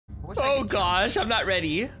Oh gosh, I'm not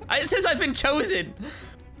ready. It says I've been chosen.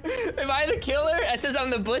 Am I the killer? It says I'm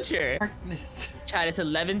the butcher. Darkness. Chad, it's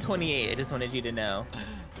 11:28. I just wanted you to know.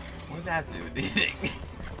 What does that have to do with anything?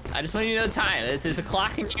 I just wanted you to know the time. There's a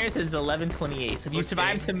clock in here. It says 11:28. So if you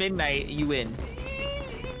survive to midnight, you win.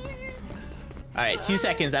 All right, 2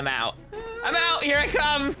 seconds. I'm out. I'm out. Here I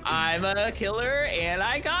come. I'm a killer, and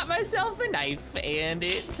I got myself a knife, and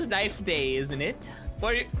it's knife day, isn't it?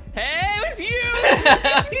 What are you? Hey, it's you!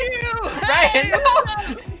 It's you! Ryan, Hey, no!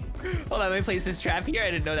 Hold on, let me place this trap here. I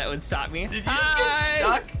didn't know that would stop me. Did you just get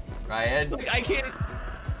stuck? Ryan. Look, I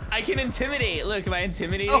can intimidate. Look, am I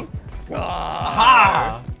intimidating? Oh. Oh.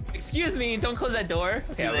 Aha! Excuse me, don't close that door.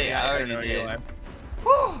 Okay, Too late, I already know where you did. are.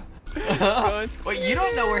 Whew. Good. Wait, you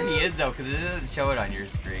don't know where he is though, because it doesn't show it on your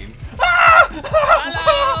screen. Hello!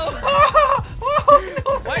 Oh,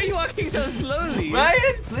 no. Why are you walking so slowly?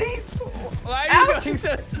 Ryan, please. Why are you Ouch. walking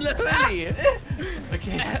so slowly?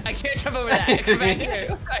 Okay. I can't jump over that. Come back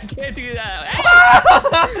here. I can't do that.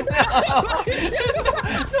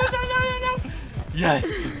 No.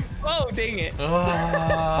 Yes. Oh, dang it.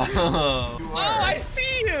 Oh, Oh, I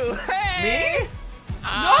see you. Hey. Me?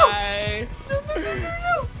 Hi. No.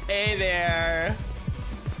 Hey there.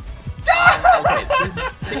 No.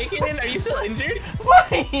 Bacon, are you still injured?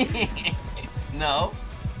 Wait. No.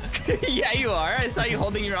 Yeah, you are. I saw you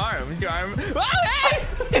holding your arm. Your arm. Oh, hey!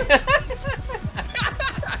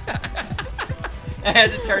 I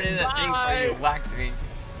had to turn in that thing Bye. before you whacked me.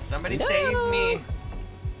 Somebody No. save me.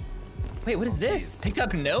 Wait, what is this? Geez. Pick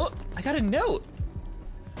up note? I got a note.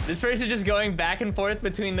 This person just going back and forth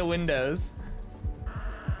between the windows.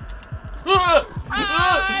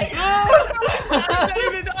 Hi! Oh,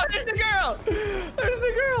 there's the girl. There's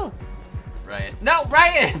the girl. Ryan. No,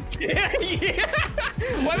 Ryan! Yeah.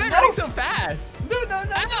 Why am I running so fast? No.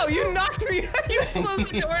 Ow, you knocked me. You closed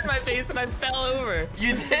the door in my face and I fell over.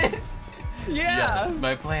 You did? Yeah. Yes,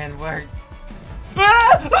 my plan worked.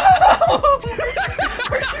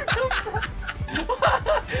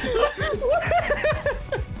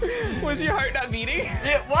 Was your heart not beating?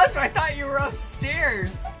 It was, but I thought you were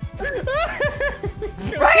upstairs. Ryan,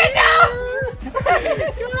 no!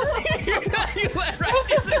 You went right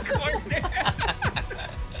to the corner.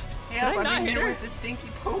 Yeah, Did I not I'm in hit here her? with the stinky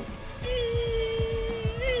poop.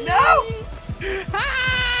 No! No!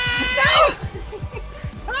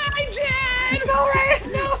 Hi, Jen! No, Ryan,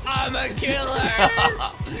 no! I'm a killer!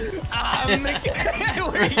 I'm a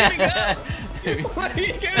killer! Where are you gonna go? Where are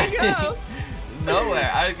you gonna go?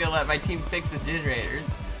 Nowhere. I was gonna let my team fix the generators.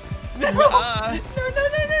 No! No. No.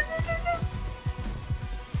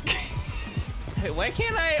 Wait, why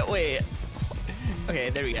can't I? Wait. Okay,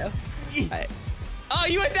 there we go. Alright. Oh,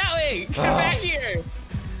 you went that way! Come back here!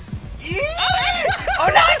 Oh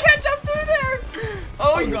no, I can't jump through there!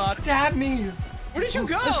 Oh, you God. stabbed me! Where did you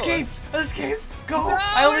go? Escapes! Go! No,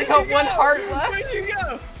 I only where'd got you one go? heart left! Where'd you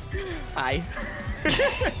go? Hi.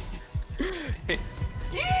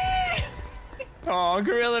 Oh,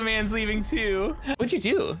 Gorilla Man's leaving too. What'd you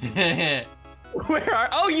do? Where are?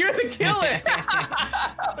 Oh, you're the killer.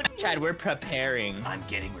 Chad, we're preparing. I'm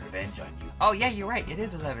getting revenge on you. Oh yeah, you're right. It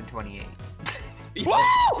is 11:28.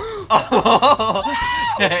 Whoa! Oh,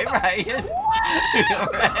 hey Ryan.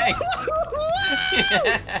 Right.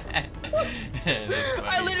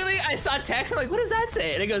 I saw text. I'm like, what does that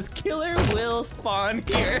say? And it goes, "Killer will spawn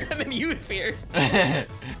here," and then you appear. Yeah,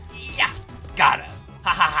 got him. Ha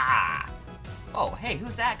ha ha. Oh, hey,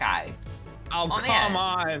 who's that guy? Oh, Oh, come man.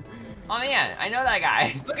 on. Oh man, I know that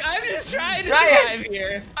guy. Look, I'm just trying to Ryan. survive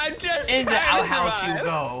here. I'm just In the trying to outhouse you survive.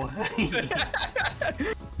 go.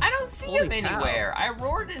 I don't see Holy him cow. anywhere. I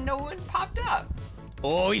roared and no one popped up.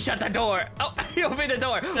 Oh, he shut the door. Oh, he opened the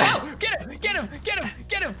door. Oh, get him.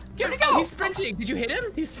 Where'd he go? He's sprinting. Did you hit him?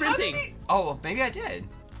 He's How did sprinting. he- Oh, maybe I did.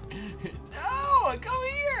 No, come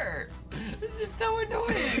here. This is so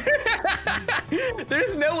annoying.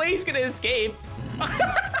 There's no way he's gonna escape.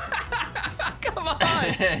 Come on.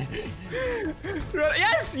 Yes,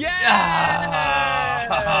 yes.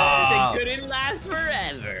 Ah. It couldn't last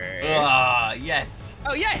forever. Yes.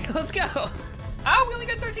 Oh yeah, let's go. Oh, we only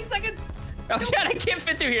got 13 seconds. Oh, Chad, I can't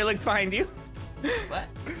fit through here. Look behind you. What?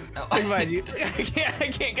 Oh. Look behind you. I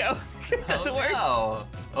can't go. It doesn't work. No.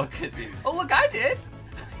 Oh, cause you. Oh, look, I did.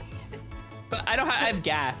 But I don't have. I have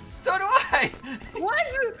gas. So do I.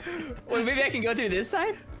 What? Well, maybe I can go through this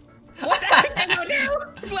side. What? I can't go through.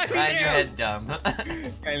 Let me Ryan, through. your head dumb.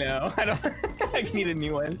 I know. I don't. I need a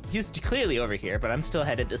new one. He's clearly over here, but I'm still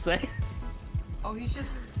headed this way. Oh, he's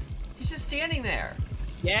just standing there.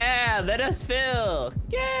 Yeah, let us fill.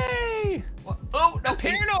 Yay! What? Oh no! I'm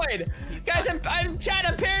paranoid. Guys, I'm Chad.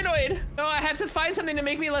 I'm paranoid. No, I have to find something to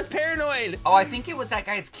make me less paranoid. Oh, I think it was that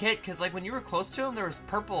guy's kit, because like when you were close to him, there was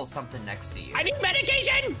purple something next to you. I need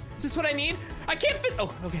medication. Is this what I need? I can't fit.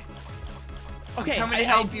 Oh, okay. Okay, coming to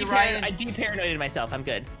help you, Ryan. I de-paranoided myself. I'm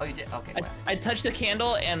good. Oh, you did? Okay. I touched the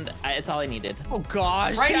candle, and it's all I needed. Oh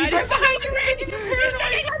gosh, Ryan, Chad, he's right behind you,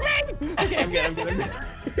 Ryan. Okay, I'm good.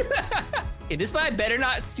 Okay, this guy better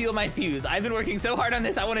not steal my fuse. I've been working so hard on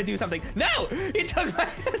this. I want to do something. No, he took my.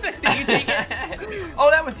 Did you take it? Oh,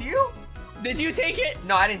 that was you? Did you take it?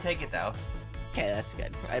 No, I didn't take it though. Okay, that's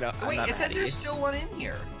good. Wait, it says there's still one in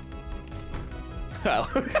here. Oh.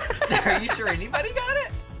 Are you sure anybody got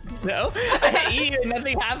it? No, I hit E and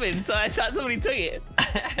nothing happened, so I thought somebody took it.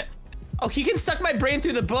 Oh, he can suck my brain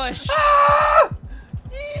through the bush. Ah!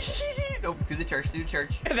 Nope, through the church,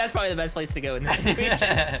 That's probably the best place to go in this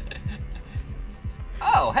situation.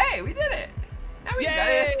 Oh, hey, we did it. Now we just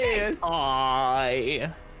gotta escape.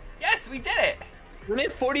 Aww. Yes, we did it. We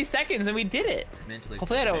made 40 seconds and we did it. Mentally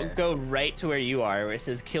Hopefully I don't go right to where you are, where it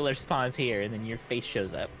says killer spawns here, and then your face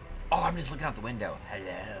shows up. Oh, I'm just looking out the window.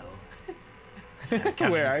 Hello.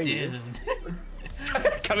 Where are you?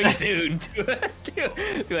 Coming soon to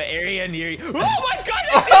an area near you. Oh my god!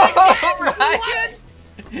 Oh, Ryan!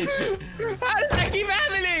 How does that keep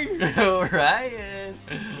happening? Oh, Ryan!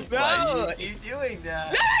 No. Why do you keep doing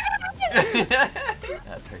that?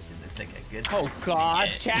 That person looks like a good person. Oh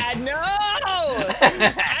gosh, Chad, no!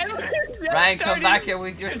 Ryan, come back here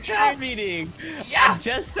with your stuff. Contributing. Yeah! I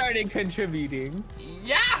just started contributing.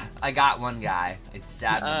 Yeah! I got one guy. It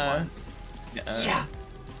stabbed him once. Yeah!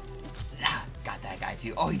 Got that guy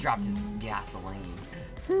too. Oh, he dropped his gasoline.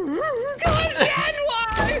 Come on, Chad,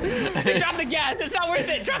 why? Drop the gas. It's not worth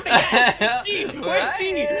it. Drop the gas. G, where's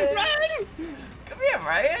G? Run! Come here,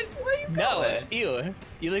 Ryan. Where are you going? Ew.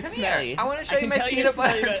 You look Come smelly. Here. I want to show you my peanut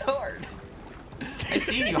butter sword. I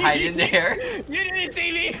see you hiding there. You didn't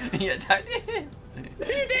see me. Yes, I did.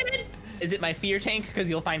 You didn't. Is it my fear tank? Because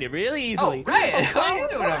you'll find it really easily. Oh, Ryan, what are you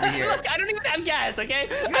doing over here? Look, I don't even have gas, okay?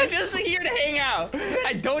 I'm just here to hang out.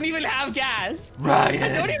 I don't even have gas. Ryan. I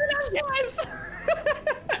don't even have gas.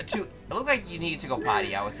 It looked like you needed to go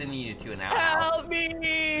potty. I was sending you to an outhouse. Help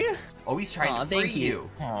me. Oh, he's trying to free you.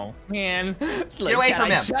 Oh, man. Look, get away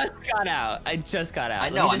from him. I just got out. I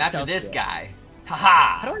know, I'm after this guy.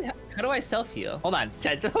 Haha. How do I self-heal? Hold on,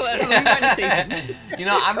 Chad. Let me find a station. You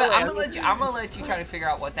know, I'm gonna let you try to figure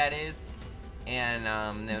out what that is, and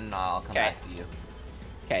then I'll come back to you.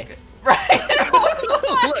 Okay. Right.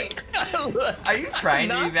 Look. Are you trying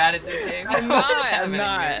to be bad at this game? I'm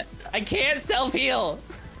not. I can't self-heal.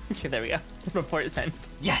 Okay, there we go. Report sent.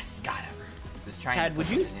 Yes, got him. Just trying. Chad, would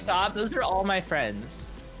you stop? Those are all my friends.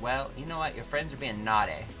 Well, you know what? Your friends are being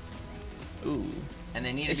naughty. Ooh. And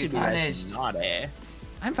they need to be punished. Naughty.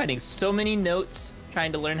 I'm finding so many notes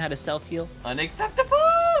trying to learn how to self-heal.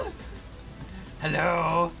 Unacceptable!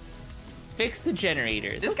 Hello? Fix the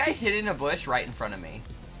generators. This guy hid in a bush right in front of me.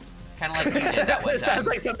 Kind of like you did that one time. Sounds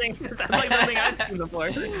like something I've seen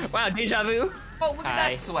before. Wow, deja vu. Oh, look at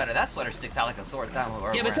that sweater. That sweater sticks out like a sore thumb.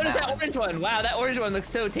 Yeah, but so does that orange one. Wow, that orange one looks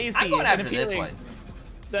so tasty. I'm going after and this one.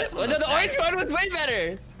 No, the orange one was way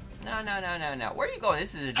better. No. Where are you going?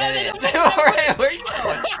 This is a dead end. Where are you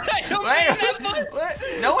going? I don't see that bush.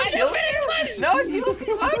 No one healed you? No one healed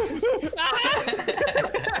you?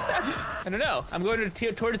 I don't know. I'm going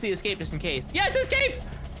towards the escape just in case. Yes, escape!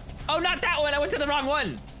 Oh, not that one. I went to the wrong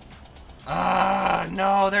one.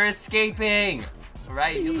 No, they're escaping.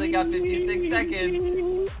 Right, you only got 56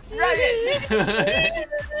 seconds. Right.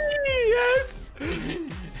 Yes.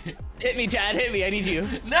 Hit me, Chad. Hit me. I need you.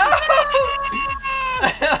 No.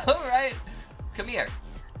 All right. Come here.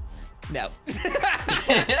 No.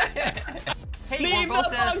 Hey, leave the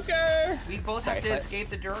bunker. We both have to escape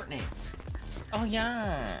the dirt nades. Oh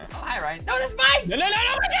yeah. Oh hi Ryan. No, that's mine. No,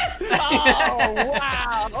 yes. Oh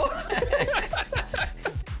wow.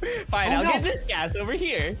 Fine, I'll get this gas over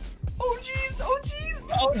here. Oh jeez.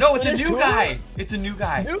 Oh no, it's a new guy. It's a new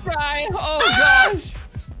guy. New guy. Oh gosh.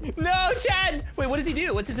 No, Chad. Wait, what does he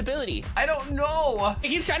do? What's his ability? I don't know. He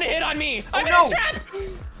keeps trying to hit on me. I'm in his trap.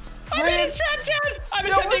 I'm in his trap, Chad. I'm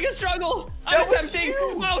attempting a struggle. I'm attempting.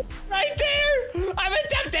 Oh, right there. I'm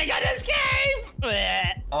attempting an escape.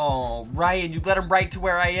 Blech. Oh, Ryan, you led him right to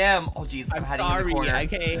where I am. Oh, jeez, I'm hiding in the corner.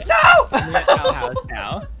 Okay. No! I'm at our house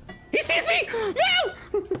now. He sees me. No!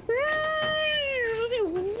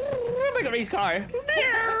 I'm like a race car.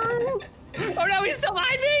 Oh no, he's still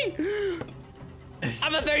behind me.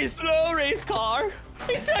 I'm a very slow race car.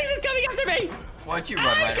 He's coming after me. Why don't you run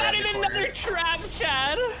right around the corner? I got in another trap,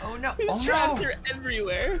 Chad. Oh no! These traps are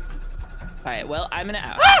everywhere. All right, well, I'm gonna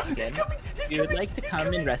out. He's If you would like to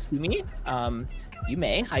come and rescue me, you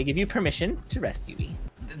may. I give you permission to rescue me.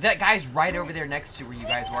 That guy's right over there next to where you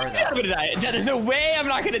guys were, though. I'm gonna die. There's no way I'm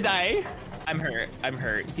not gonna die. I'm hurt. I'm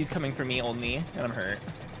hurt. He's coming for me only, and I'm hurt.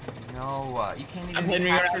 No, you can't I'm even be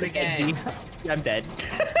captured again. Yeah, I'm dead.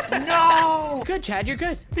 No! Good, Chad. You're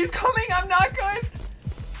good. He's coming. I'm not good.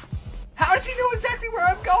 How does he know exactly where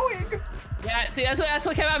I'm going? Yeah, see, that's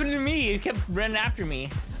what kept happening to me. He kept running after me.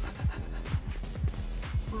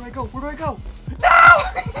 Where do I go? Where do I go? No!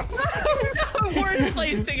 No! Worst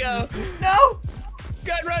place to go. No!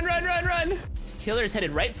 God, run. Killer's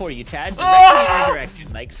headed right for you, Chad. Directly in your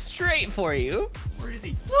direction. Like, straight for you. Where is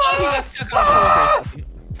he? Oh, he got stuck on the pole for a second.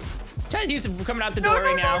 Chad, he's coming out the door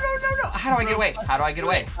right now. No. How do I get away? How do I get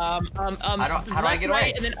away? How do I get away?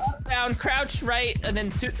 Right, and then up, down, crouch right, and then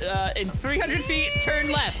in 300 feet,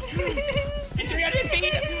 turn left. In 300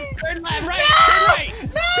 feet, turn left, right, turn right.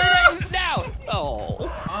 Turn right now. Oh.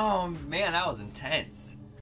 Oh, man, that was intense.